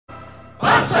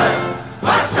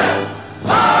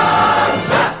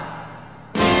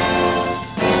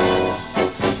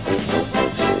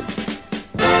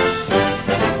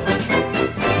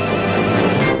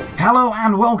Hello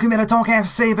and welcome to Talk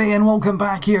FCB and welcome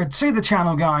back here to the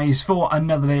channel, guys, for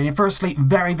another video. Firstly,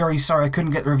 very sorry I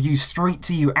couldn't get the review straight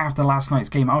to you after last night's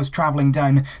game. I was travelling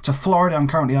down to Florida. I'm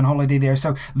currently on holiday there,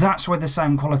 so that's why the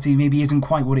sound quality maybe isn't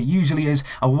quite what it usually is.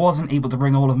 I wasn't able to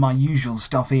bring all of my usual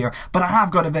stuff here, but I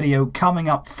have got a video coming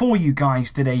up for you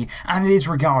guys today, and it is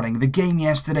regarding the game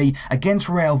yesterday against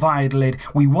Real Valladolid.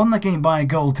 We won the game by a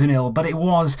goal to nil, but it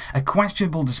was a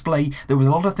questionable display. There was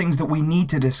a lot of things that we need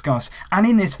to discuss, and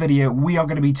in this video we are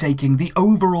going to be taking the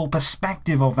overall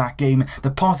perspective of that game,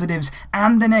 the positives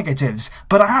and the negatives.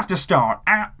 But I have to start,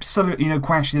 absolutely no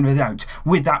question of a doubt,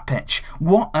 with that pitch.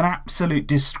 What an absolute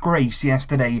disgrace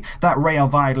yesterday, that Real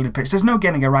Valladolid pitch. There's no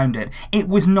getting around it. It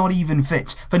was not even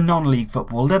fit for non-league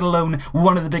football, let alone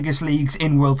one of the biggest leagues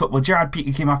in world football. Gerard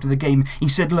Piqué came after the game. He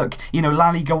said, look, you know,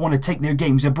 La Liga want to take their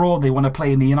games abroad. They want to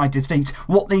play in the United States.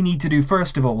 What they need to do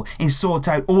first of all is sort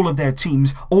out all of their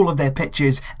teams, all of their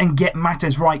pitches, and get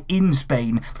matters right in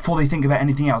Spain before they think about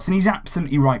anything else. And he's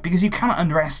absolutely right, because you cannot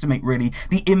underestimate really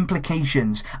the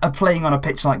implications of playing on a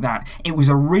pitch like that. It was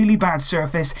a really bad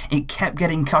surface. It kept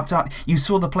getting cut up. You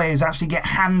saw the players actually get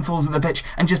handfuls of the pitch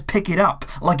and just pick it up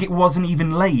like it wasn't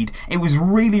even laid. It was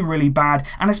really bad,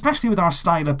 and especially with our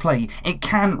style of play, it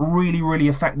can really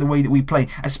affect the way that we play,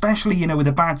 especially, you know, with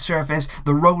a bad surface.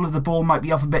 The roll of the ball might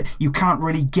be off a bit. You can't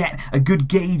really get a good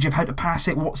gauge of how to pass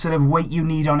it, what sort of weight you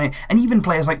need on it. And even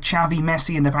players like Xavi,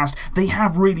 Messi in the past, they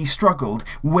have really struggled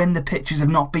when the pitches have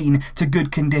not been to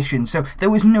good conditions. So there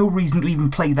was no reason to even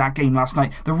play that game last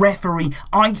night. The referee,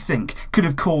 I think, could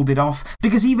have called it off,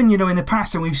 because even, you know, in the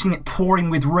past when we've seen it pouring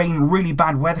with rain, really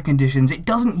bad weather conditions, it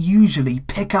doesn't usually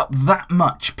pick up that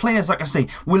much. Players, like I say,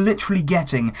 were literally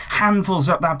getting handfuls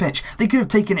up that pitch. They could have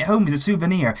taken it home as a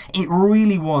souvenir. It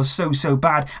really was so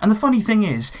bad. And the funny thing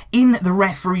is, in the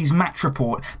referee's match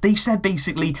report, they said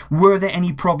basically, were there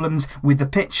any problems with the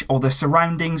pitch or the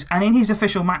surroundings? And in his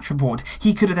official match report,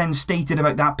 he could have then stated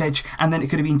about that pitch, and then it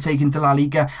could have been taken to La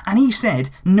Liga, and he said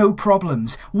no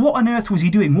problems. What on earth was he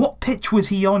doing? What pitch was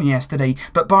he on yesterday?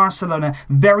 But Barcelona,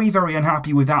 very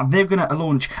unhappy with that. They're going to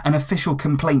launch an official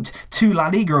complaint to La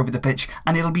Liga over the pitch,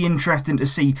 and it'll be interesting to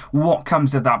see what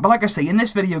comes of that. But like I say, in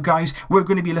this video, guys, we're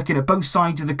going to be looking at both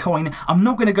sides of the coin. I'm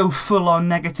not going to go full on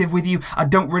negative with you. I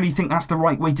don't really think that's the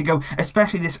right way to go,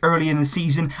 especially this early in the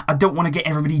season. I don't want to get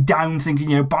everybody down thinking,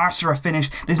 you know, Barca are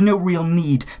finished. There's no real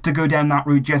need to go down that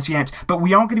route just yet, but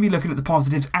we are going to be looking at the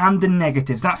positives and the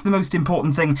negatives. That's the most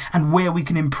important thing, and where we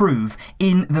can improve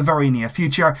in the very near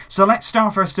future. So let's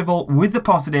start first of all with the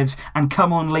positives and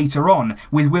come on later on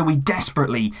with where we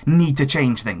desperately need to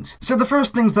change things. So the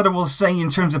first things that I will say in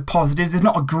terms of positives, there's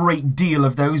not a great deal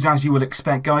of those, as you will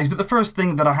expect, guys, but the first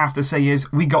thing that I have to say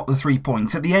is we got the 3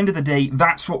 points. At the end of the day,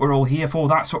 that's what we're all here for.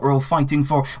 That's what we're all fighting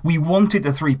for. We wanted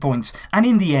the 3 points, and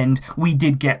in the end, we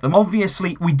did get them.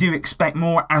 Obviously, we do expect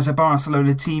more as a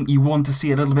Barcelona team. You want to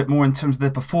see a little bit more in terms of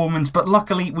their performance, but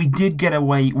luckily we did get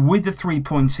away with the 3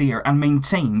 points here and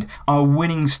maintained our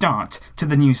winning start to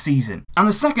the new season. And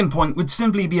the second point would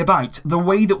simply be about the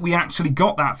way that we actually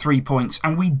got that 3 points,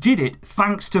 and we did it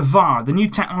thanks to VAR, the new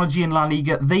technology in La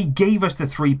Liga. They gave us the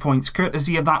 3 points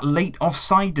courtesy of that late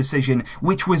offside decision,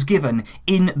 which was given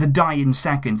in the dying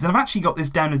seconds. And I've actually got this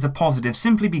down as a positive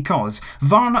simply because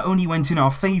VAR not only went in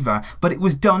our favour, but it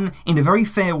was done in a very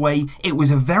fair way. It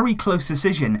was a very close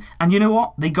decision, and you know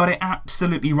what? They got it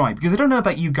absolutely right, because I don't know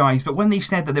about you guys, but when they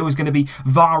said that there was going to be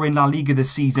VAR in La Liga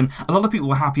this season, a lot of people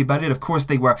were happy about it. Of course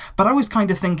they were, but I was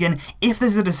kind of thinking, if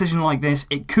there's a decision like this,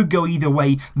 it could go either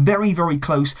way. Very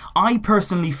close. I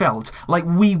personally felt like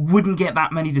we wouldn't get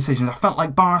that many decisions. I felt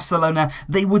like Barcelona,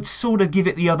 they would sort of give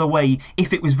it the other way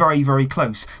if it was very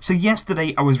close. So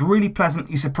yesterday I was really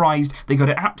pleasantly surprised. They got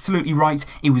it absolutely right.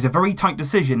 It was a very tight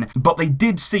decision, but they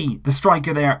did see the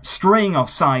striker there straying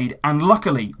offside, and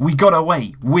luckily we got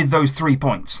away with those 3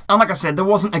 points. And like I said, there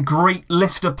wasn't a great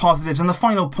list of positives, and the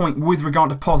final point with regard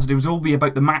to positives will be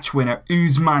about the match winner,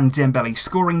 Ousmane Dembélé,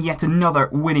 scoring yet another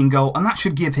winning goal, and that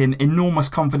should give him enormous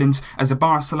confidence as a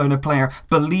Barcelona player,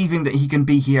 believing that he can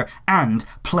be here and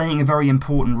playing a very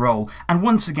important role. And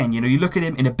once again, you know, you look at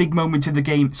him in a big moment of the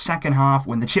game, second half,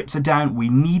 when the chips are down, we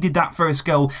needed that first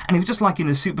goal, and it was just like in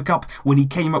the Super Cup when he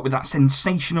came up with that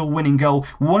sensational winning goal.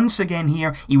 Once again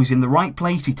here, he was in the right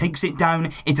place, he takes it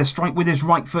down, it's a strike with his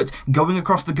right foot, going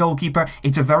across the goalkeeper,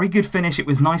 it's a very good finish, it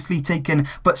was nicely taken.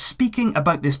 But speaking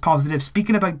about this positive,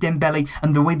 speaking about Dembélé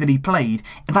and the way that he played,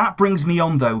 that brings me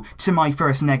on though to my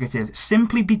first negative,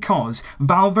 simply because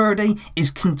Valverde is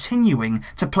continuing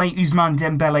to play Ousmane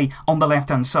Dembélé on the left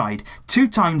hand side. 2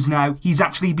 times now he's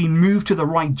actually been moved to the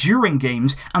right during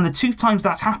games, and the 2 times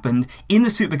that's happened in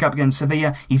the Super Cup against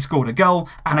Sevilla, he scored a goal,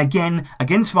 and again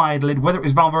against Valladolid, whether it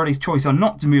was Valverde's choice or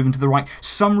not to move him to the right,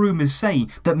 some rumours say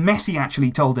that Messi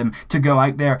actually told him to go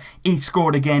out there. He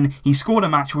scored again, he scored a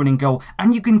match-winning goal,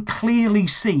 and you can clearly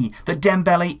see that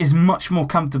Dembélé is much more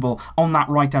comfortable on that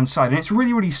right-hand side. And it's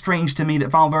really, really strange to me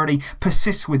that Valverde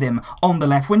persists with him on the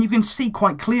left, when you can see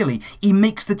quite clearly he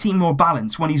makes the team more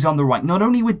balanced when he's on the right. Not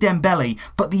only with Dembélé,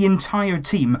 but the entire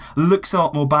team looks a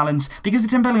lot more balanced, because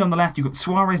with Dembélé on the left, you've got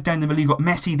Suarez down the middle, you've got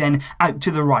Messi then out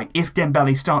to the right, if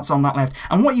Dembélé starts on that left.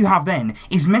 And what you have then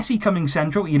is Messi coming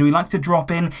central. You know, he likes to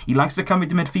drop in, he likes to come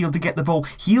into midfield to get the ball,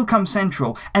 he'll come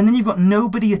central, and then you've got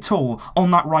nobody at all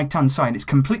on that right-hand side. It's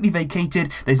completely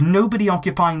vacated, there's nobody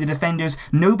occupying the defenders,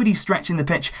 nobody stretching the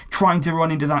pitch, trying to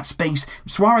run into that space.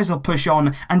 Suarez will push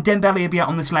on, and Dembélé will be out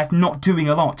on this left, not doing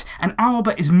a lot. And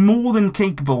Alba is more than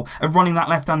capable of running that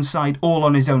left-hand side all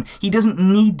on his own. He doesn't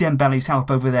need Dembélé's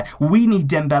help over there. We need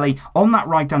Dembélé on that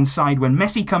right-hand side. When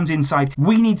Messi comes inside,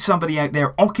 we need somebody out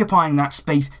there occupying that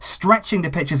space, stretching the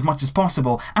pitch as much as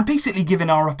possible, and basically giving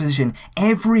our opposition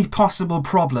every possible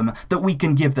problem that we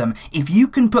can give them. If you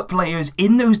can put players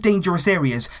in those dangerous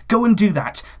areas, go and do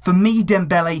that. For me,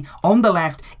 Dembélé on the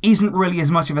left isn't really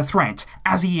as much of a threat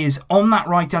as he is on that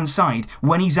right-hand side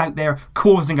when he's out there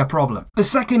causing a problem. The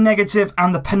second negative,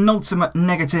 and the penultimate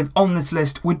negative on this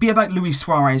list, would be about Luis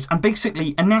Suarez, and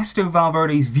basically Ernesto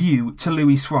Valverde's view to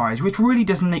Luis Suarez, which really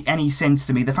doesn't make any sense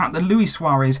to me. The fact that Luis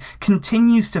Suarez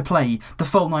continues to play the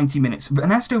full 90 minutes.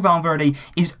 Ernesto Valverde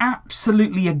is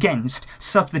absolutely against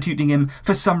substituting him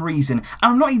for some reason.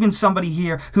 And I'm not even somebody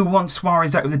here who wants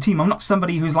Suarez out of the team. I'm not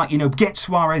somebody who's like, you know, get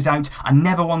Suarez out, I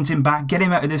never want him back, get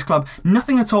him out of this club.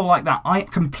 Nothing at all like that. I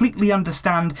completely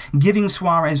understand giving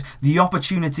Suarez the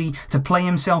opportunity to play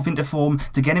himself into form,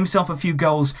 to get himself a few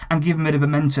goals and give him a bit of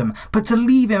momentum. But to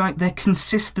leave him out there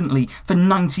consistently for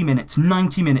 90 minutes,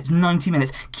 90 minutes, 90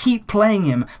 minutes, keep playing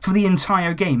him for the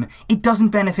entire game, it doesn't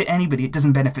benefit anybody. It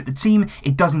doesn't benefit the team,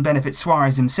 it doesn't benefit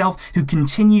Suarez himself, who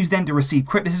continues then to receive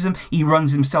criticism. He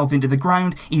runs himself into the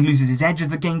ground, he loses his edge as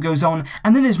the game goes on.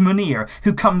 And then there's Munir,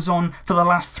 who comes on for the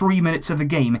last 3 minutes of the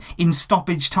game in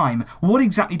stoppage time. What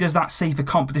exactly does that say for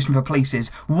competition for places?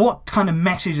 What kind of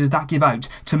message does that give out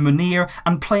to Munir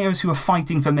and players who are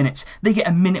fighting for minutes? They get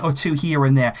a minute or two here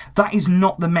and there. That is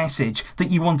not the message that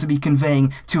you want to be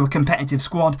conveying to a competitive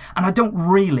squad, and I don't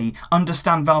really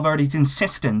understand Valverde's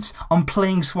insistence on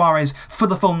playing Suarez for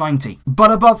the full 90.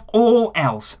 But above all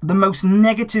else, the most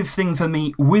negative thing for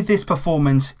me with this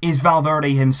performance is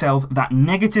Valverde himself, that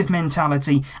negative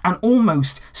mentality and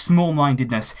almost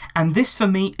small-mindedness. And this for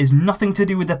me is nothing to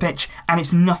do with the pitch, and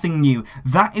it's nothing new.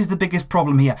 That is the biggest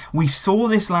problem here. We saw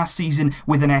this last season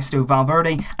with Ernesto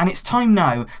Valverde, and it's time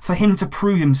now for him to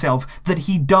prove himself that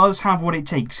he does have what it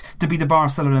takes to be the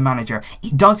Barcelona manager.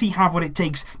 Does he have what it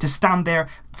takes to stand there,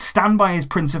 stand by his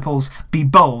principles, be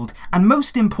bold, and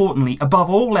most importantly, above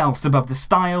all else, above the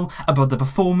style, above the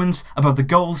performance, above the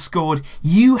goals scored,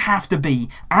 you have to be,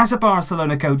 as a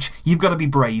Barcelona coach, you've got to be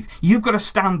brave. You've got to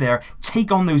stand there,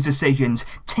 take on those decisions,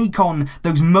 take on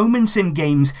those moments in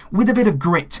games with a bit of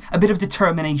grit, a bit of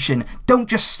determination. Don't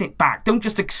just sit back, don't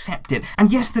just accept it.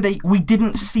 And yesterday, we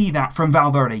didn't see that from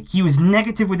Valverde. He was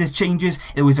negative with his changes.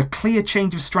 There was a clear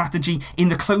change of strategy in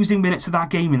the closing minutes of that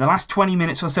game. In the last 20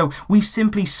 minutes or so, we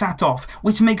simply sat off,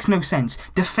 which makes no sense.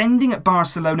 Defending at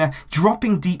Barcelona,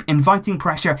 dropping deep, inviting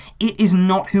pressure, it is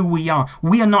not who we are.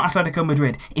 We are not Atletico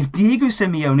Madrid. If Diego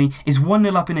Simeone is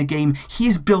 1-0 up in a game, he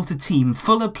has built a team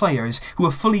full of players who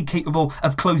are fully capable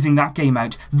of closing that game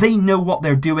out. They know what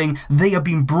they're doing, they have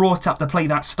been brought up to play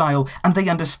that style, and they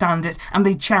understand it, and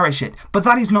they cherish it. But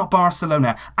that is not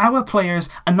Barcelona. Our players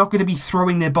are not going to be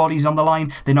throwing their bodies on the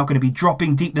line, they're not going to be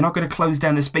dropping deep, they're not going to close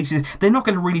down the spaces, they're not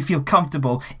going to really feel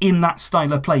comfortable in that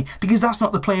style of play, because that's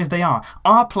not the players they are.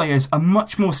 Our players are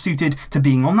much more suited to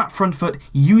being on that front foot,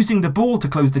 using the ball to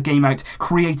close the game out,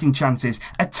 creating chances.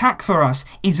 Attack for us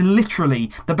is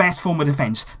literally the best form of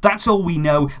defence. That's all we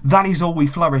know, that is all we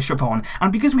flourish upon.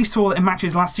 And because we saw that in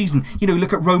matches last season, you know,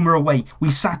 look at Roma away, we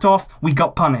sat off, we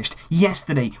got punished.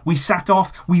 Yesterday, we sat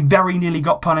off, we very nearly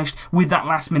got punished with that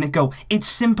last minute goal. It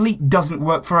simply doesn't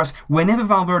work for us. Whenever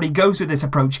Valverde goes with this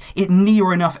approach, it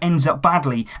near enough ends up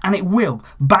badly, and it will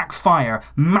backfire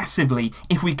suffer massively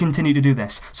if we continue to do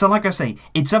this. So like I say,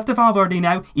 it's up to Valverde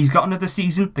now. He's got another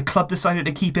season. The club decided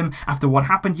to keep him after what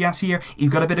happened last year. He's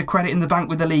got a bit of credit in the bank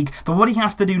with the league, but what he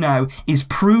has to do now is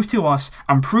prove to us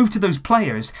and prove to those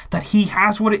players that he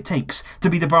has what it takes to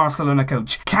be the Barcelona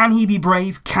coach. Can he be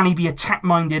brave? Can he be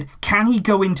attack-minded? Can he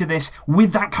go into this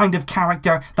with that kind of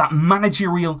character, that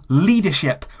managerial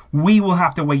leadership? We will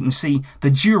have to wait and see. The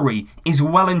jury is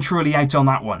well and truly out on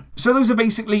that one. So those are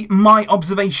basically my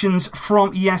observations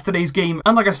from yesterday's game.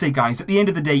 And like I say, guys, at the end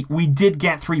of the day, we did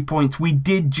get 3 points. We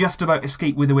did just about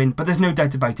escape with a win, but there's no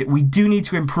doubt about it. We do need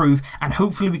to improve, and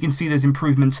hopefully we can see those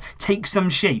improvements take some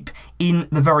shape in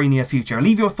the very near future.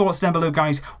 Leave your thoughts down below,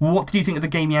 guys. What did you think of the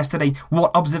game yesterday?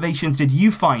 What observations did you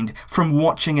find from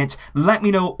watching it? Let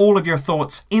me know all of your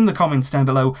thoughts in the comments down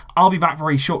below. I'll be back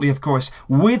very shortly, of course,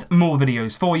 with more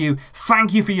videos for you.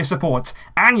 Thank you for your support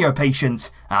and your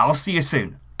patience. I'll see you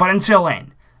soon. But until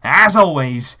then, as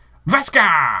always,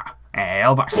 Vesca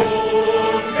El Barça.